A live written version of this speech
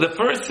The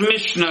first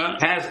Mishnah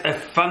has a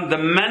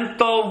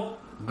fundamental,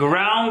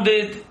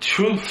 grounded,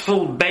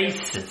 truthful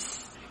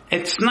basis.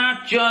 It's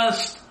not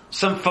just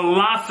some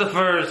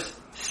philosophers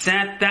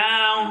sat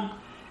down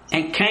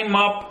and came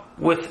up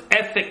with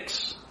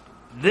ethics.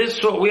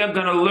 This, what we are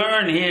going to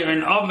learn here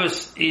in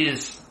Avos,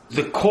 is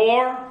the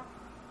core,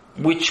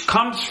 which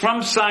comes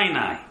from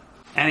Sinai.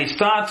 And he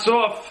starts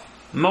off,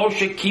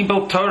 Moshe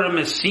Kibel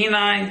Torah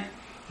Sinai.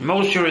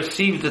 Moshe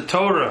received the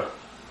Torah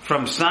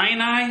from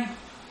Sinai.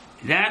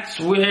 That's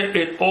where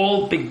it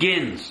all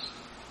begins.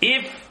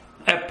 If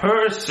a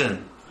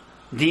person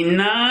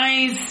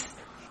denies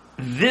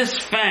this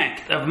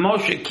fact of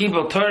Moshe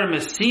Kibel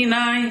Torah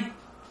Sinai,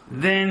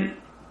 then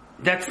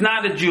that's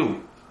not a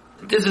Jew.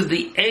 This is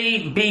the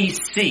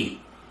ABC.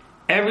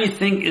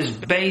 Everything is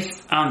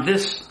based on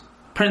this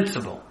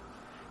principle.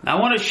 Now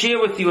I want to share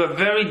with you a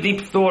very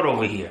deep thought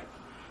over here.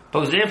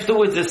 Because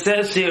afterwards it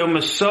says here,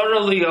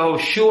 Masora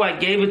Yehoshua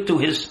gave it to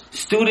his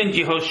student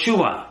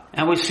Yehoshua.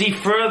 And we see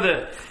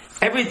further,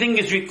 everything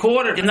is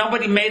recorded and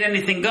nobody made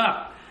anything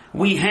up.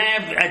 We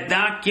have a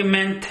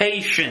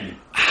documentation.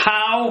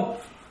 How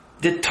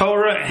the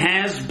Torah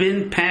has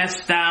been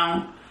passed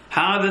down,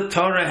 how the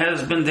Torah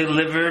has been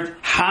delivered,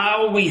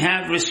 how we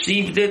have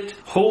received it,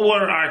 who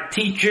were our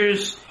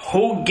teachers,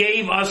 who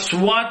gave us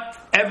what.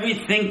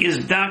 Everything is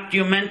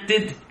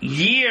documented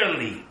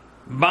yearly,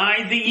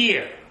 by the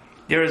year.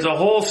 There is a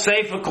whole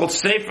sefer called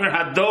Sefer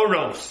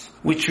Hadoros,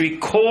 which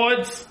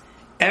records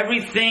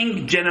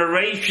everything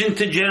generation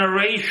to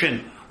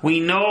generation. We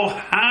know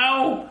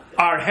how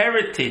our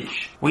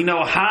heritage, we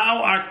know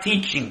how our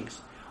teachings,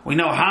 we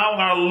know how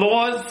our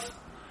laws,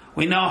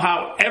 we know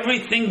how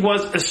everything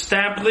was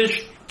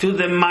established to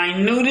the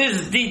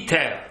minutest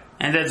detail.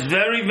 And that's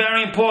very,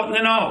 very important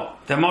to know.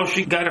 That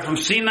Moshe got it from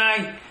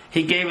Sinai.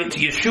 He gave it to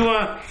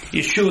Yeshua.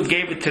 Yeshua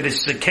gave it to the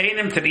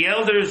Sekanim, to the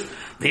elders.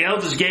 The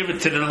elders gave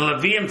it to the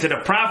Leviim, to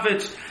the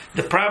prophets.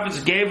 The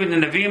prophets gave it to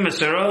the Nevi'im,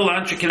 Esarol,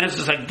 Anshe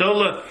Knesset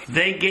Hagdolah.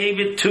 They gave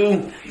it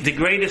to the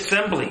Great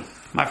Assembly.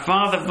 My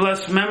father,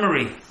 blessed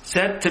memory,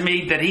 said to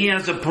me that he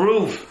has a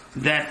proof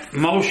that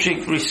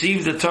Moshe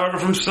received the Torah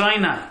from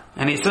Sinai.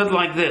 And he said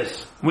like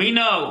this: we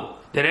know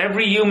that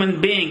every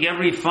human being,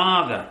 every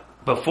father,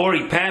 before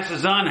he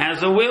passes on,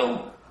 has a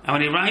will. And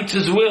when he writes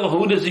his will,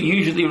 who does he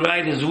usually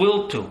write his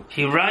will to?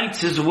 He writes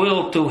his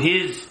will to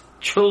his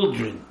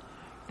children.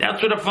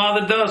 That's what a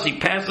father does. He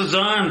passes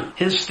on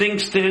his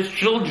things to his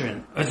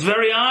children. It's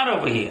very odd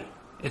over here.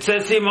 It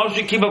says here,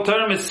 Moshe Kibel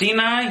Torah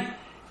Sinai,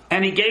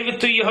 and he gave it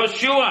to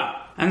Yehoshua.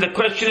 And the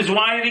question is,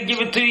 why did he give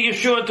it to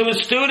Yeshua, to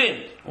his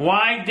student?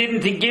 Why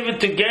didn't he give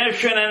it to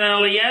Gershon and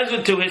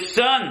Eliezer, to his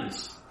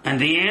sons? And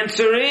the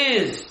answer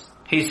is,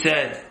 he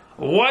said,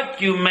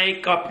 what you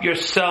make up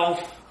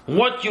yourself,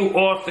 what you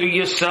author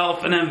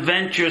yourself and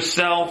invent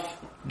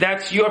yourself,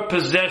 that's your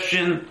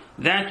possession,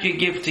 that you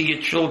give to your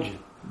children.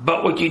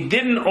 But what you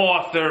didn't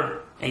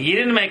author and you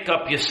didn't make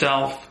up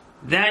yourself,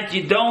 that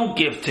you don't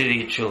give to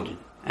your children.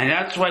 And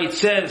that's why it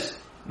says,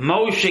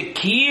 Moshe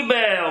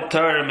Kibel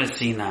Torah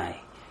Sinai.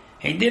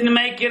 He didn't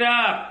make it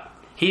up.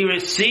 He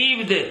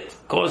received it.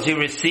 Because he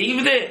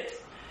received it.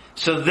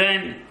 So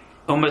then,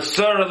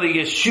 Umasara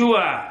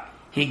Yeshua,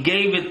 he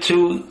gave it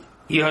to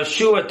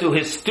Yehoshua, to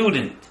his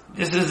student.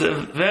 This is a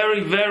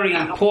very, very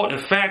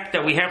important fact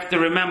that we have to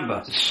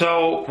remember.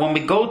 So when we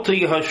go to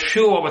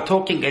Yehoshua, we're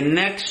talking a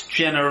next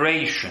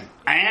generation.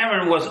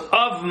 Aaron was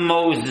of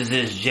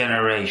Moses'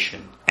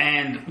 generation.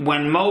 And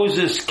when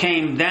Moses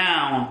came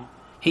down,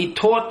 he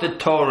taught the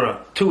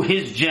Torah to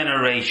his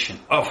generation,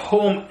 of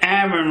whom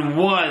Aaron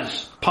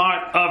was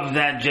part of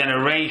that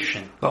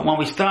generation. But when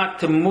we start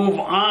to move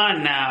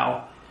on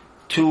now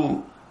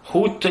to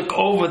who took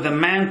over the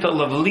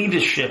mantle of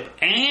leadership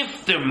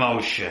after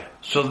Moshe,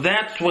 so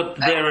that's what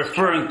they're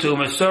referring to,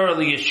 Masora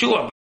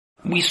Yeshua.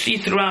 We see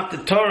throughout the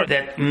Torah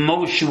that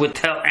Moshe would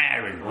tell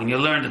Aaron, when you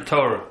learn the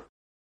Torah.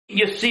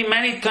 You see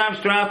many times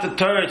throughout the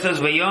Torah it says,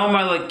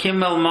 Vayomer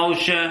Lekim El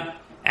Moshe,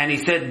 and he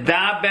said,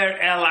 Daber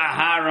El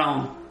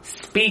Aharon,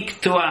 speak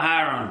to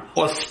Aharon,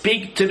 or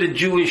speak to the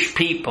Jewish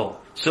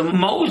people. So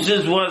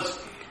Moses was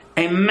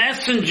a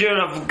messenger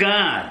of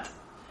God.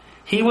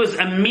 He was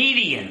a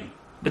median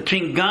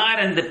between God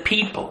and the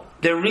people.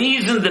 The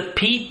reason the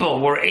people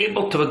were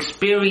able to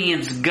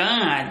experience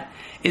God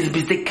is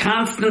because they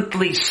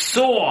constantly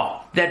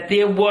saw that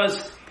there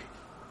was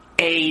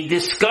a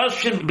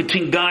discussion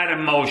between God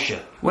and Moshe.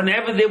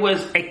 Whenever there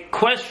was a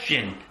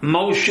question,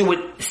 Moshe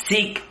would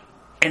seek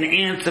an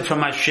answer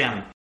from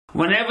Hashem.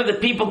 Whenever the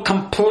people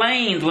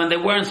complained when they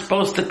weren't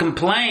supposed to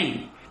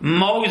complain,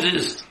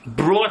 Moses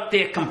brought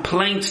their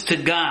complaints to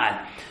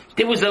God.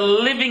 There was a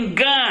living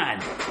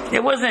God.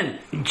 It wasn't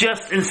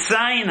just in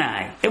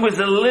Sinai. It was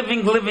a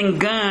living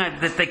God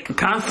that they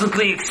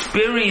constantly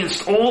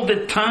experienced all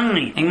the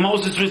time. And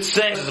Moses would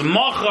say,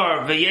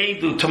 Mochar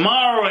v'yedu,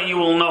 tomorrow you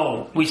will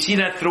know. We see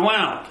that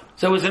throughout.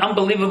 So it was an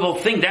unbelievable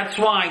thing. That's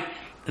why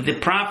the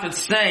prophets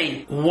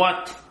say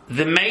what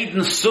the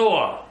maiden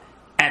saw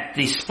at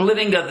the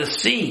splitting of the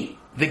sea.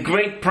 The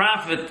great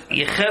prophet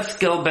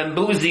Yecheskel ben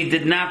Buzi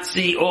did not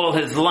see all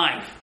his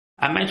life.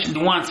 I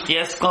mentioned once,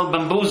 Chiyeskal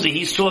Bambuzi,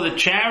 he saw the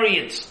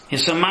chariots,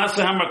 his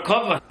Samasa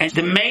Hamarkova, and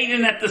the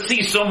maiden at the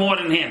sea saw more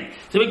than him.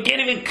 So we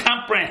can't even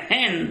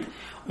comprehend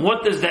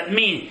what does that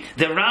mean.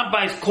 The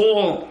rabbis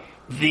call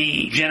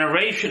the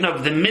generation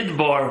of the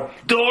Midbar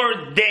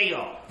Dor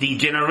Deo, the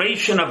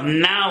generation of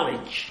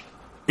knowledge.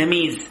 That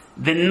means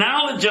the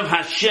knowledge of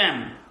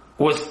Hashem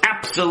was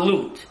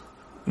absolute.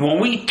 When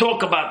we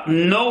talk about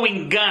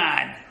knowing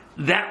God,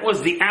 that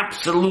was the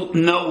absolute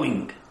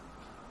knowing.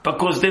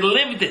 Because they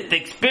lived it, they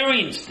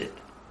experienced it,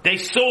 they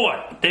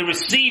saw it, they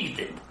received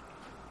it,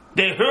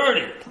 they heard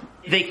it,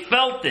 they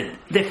felt it,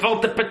 they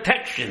felt the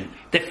protection,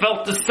 they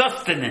felt the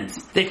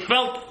sustenance, they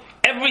felt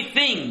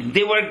everything.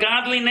 They were a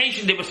godly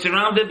nation, they were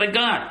surrounded by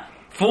God.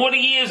 40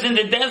 years in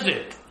the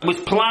desert was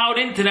plowed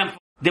into them.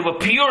 They were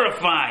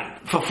purified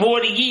for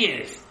 40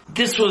 years.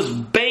 This was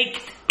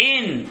baked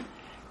in.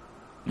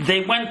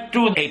 They went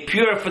through a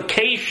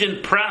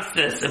purification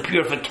process, a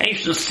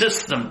purification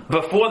system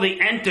before they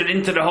entered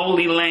into the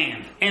Holy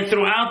Land. And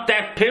throughout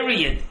that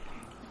period,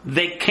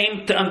 they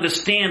came to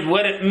understand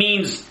what it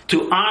means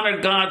to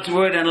honor God's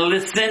word and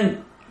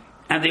listen.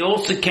 And they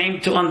also came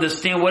to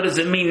understand what does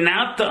it mean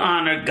not to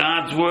honor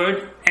God's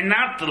word and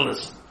not to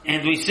listen.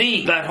 And we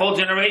see that whole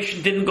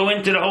generation didn't go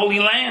into the Holy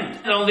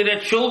Land, only their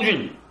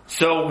children.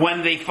 So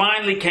when they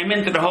finally came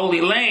into the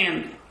Holy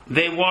Land,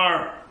 they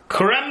were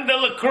creme de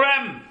la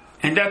creme.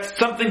 And that's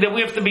something that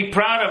we have to be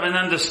proud of and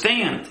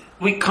understand.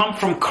 We come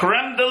from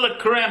creme de la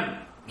creme.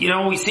 You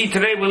know, we see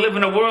today we live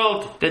in a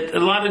world that a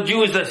lot of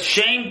Jews are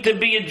ashamed to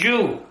be a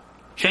Jew.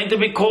 Ashamed to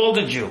be called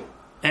a Jew.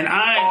 And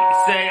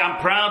I say I'm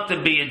proud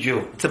to be a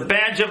Jew. It's a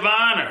badge of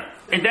honor.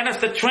 And that has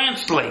to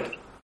translate.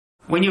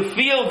 When you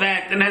feel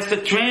that, then it has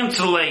to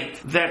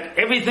translate that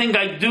everything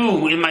I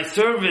do in my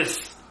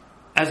service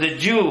as a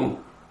Jew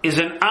is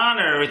an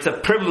honor, it's a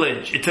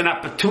privilege, it's an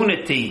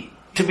opportunity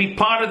to be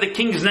part of the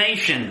King's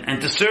nation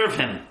and to serve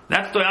Him.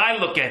 That's the way I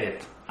look at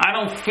it. I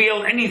don't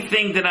feel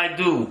anything that I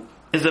do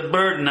is a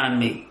burden on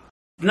me.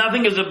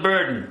 Nothing is a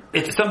burden.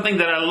 It's something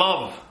that I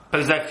love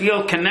because I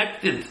feel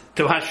connected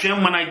to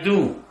Hashem when I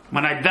do.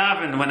 When I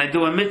daven, when I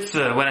do a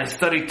mitzvah, when I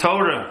study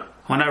Torah,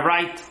 when I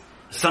write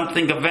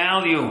something of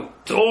value.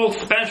 It's all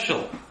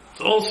special.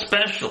 It's all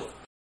special.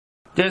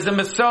 There's a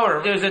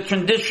Masorah. There's a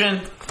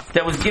tradition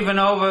that was given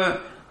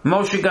over.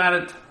 Moshe got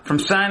it from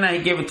Sinai.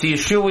 He gave it to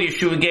Yeshua.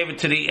 Yeshua gave it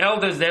to the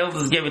elders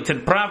gave it to the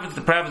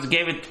prophets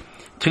gave it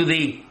to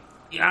the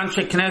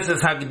Anshe Knesset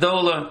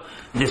Hagdola,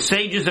 the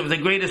sages of the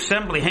great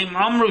assembly. Heim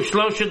Amru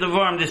Shlosha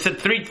Devarim. They said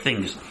three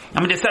things. I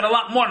mean, they said a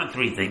lot more than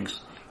three things.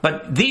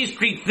 But these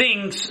three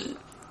things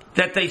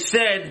that they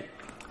said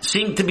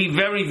seem to be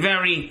very,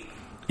 very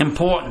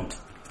important.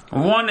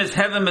 One is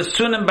Heva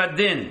Mesunim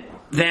Badin,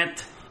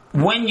 that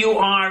when you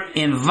are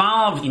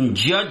involved in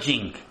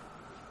judging,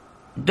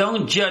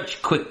 don't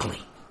judge quickly.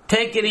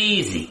 Take it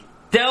easy.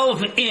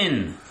 Delve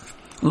in.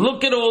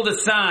 Look at all the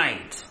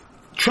sides.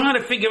 Try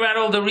to figure out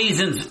all the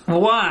reasons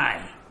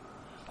why.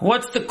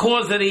 What's the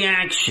cause of the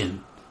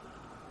action?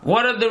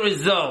 What are the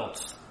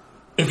results?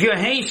 If you're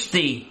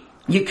hasty,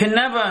 you can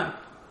never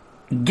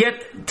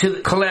get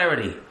to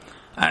clarity.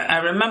 I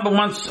remember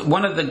once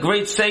one of the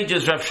great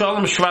sages, Rav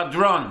Shalom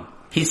Shvadron,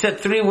 he said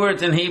three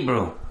words in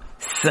Hebrew.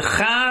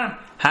 Sechar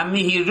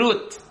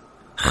hamihirut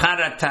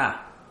charata.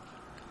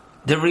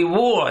 The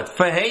reward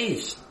for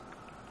haste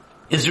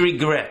is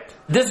regret.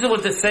 This is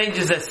what the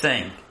sages are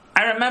saying.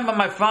 I remember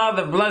my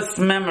father, blessed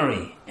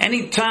memory,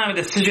 any time a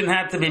decision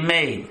had to be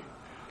made,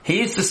 he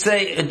used to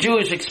say a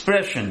Jewish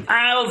expression,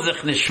 Eil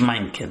sich nicht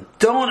mein Kind.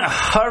 Don't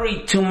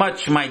hurry too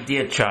much, my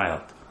dear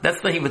child.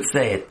 That's the way he would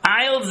say it.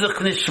 Eil sich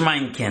nicht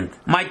mein Kind.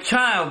 My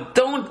child,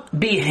 don't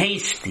be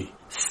hasty.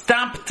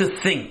 Stop to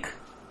think.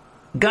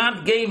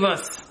 God gave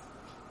us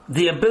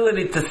the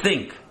ability to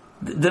think.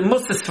 The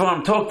Muslims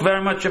talk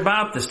very much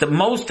about this. That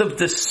most of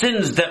the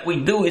sins that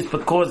we do is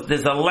because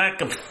there's a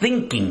lack of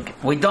thinking.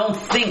 We don't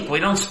think. We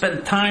don't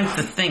spend time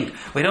to think.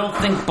 We don't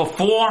think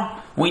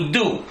before we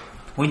do.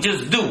 We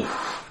just do.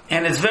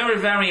 And it's very,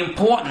 very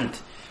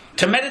important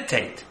to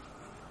meditate.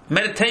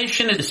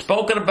 Meditation is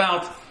spoken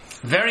about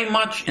very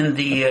much in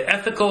the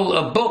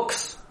ethical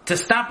books, to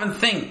stop and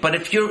think. But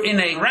if you're in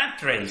a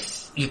rat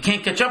race, you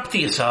can't catch up to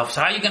yourself.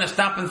 So how are you going to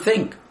stop and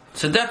think?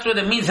 So that's what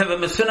it means, have a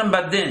mesunim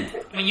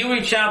badin. When you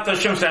reach out to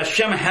Hashem, say,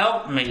 Hashem,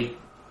 help me,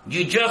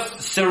 you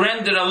just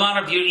surrendered a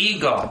lot of your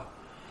ego.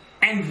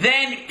 And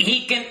then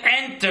He can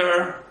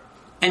enter,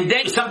 and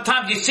then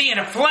sometimes you see in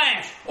a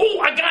flash, oh,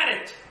 I got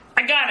it.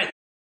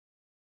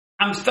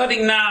 I'm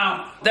studying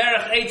now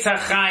Derech Eitz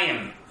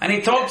HaChaim, and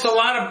he talks a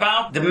lot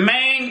about the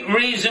main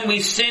reason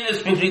we sin is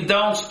because we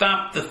don't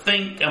stop to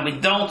think, and we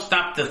don't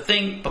stop to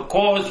think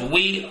because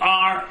we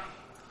are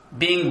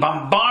being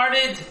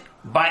bombarded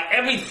by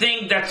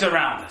everything that's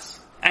around us.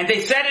 And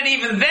they said it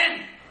even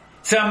then.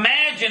 So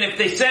imagine if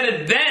they said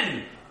it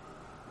then,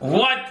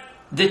 what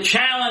the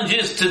challenge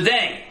is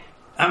today.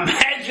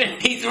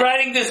 Imagine he's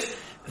writing this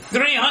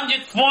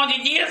 300,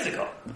 400 years ago.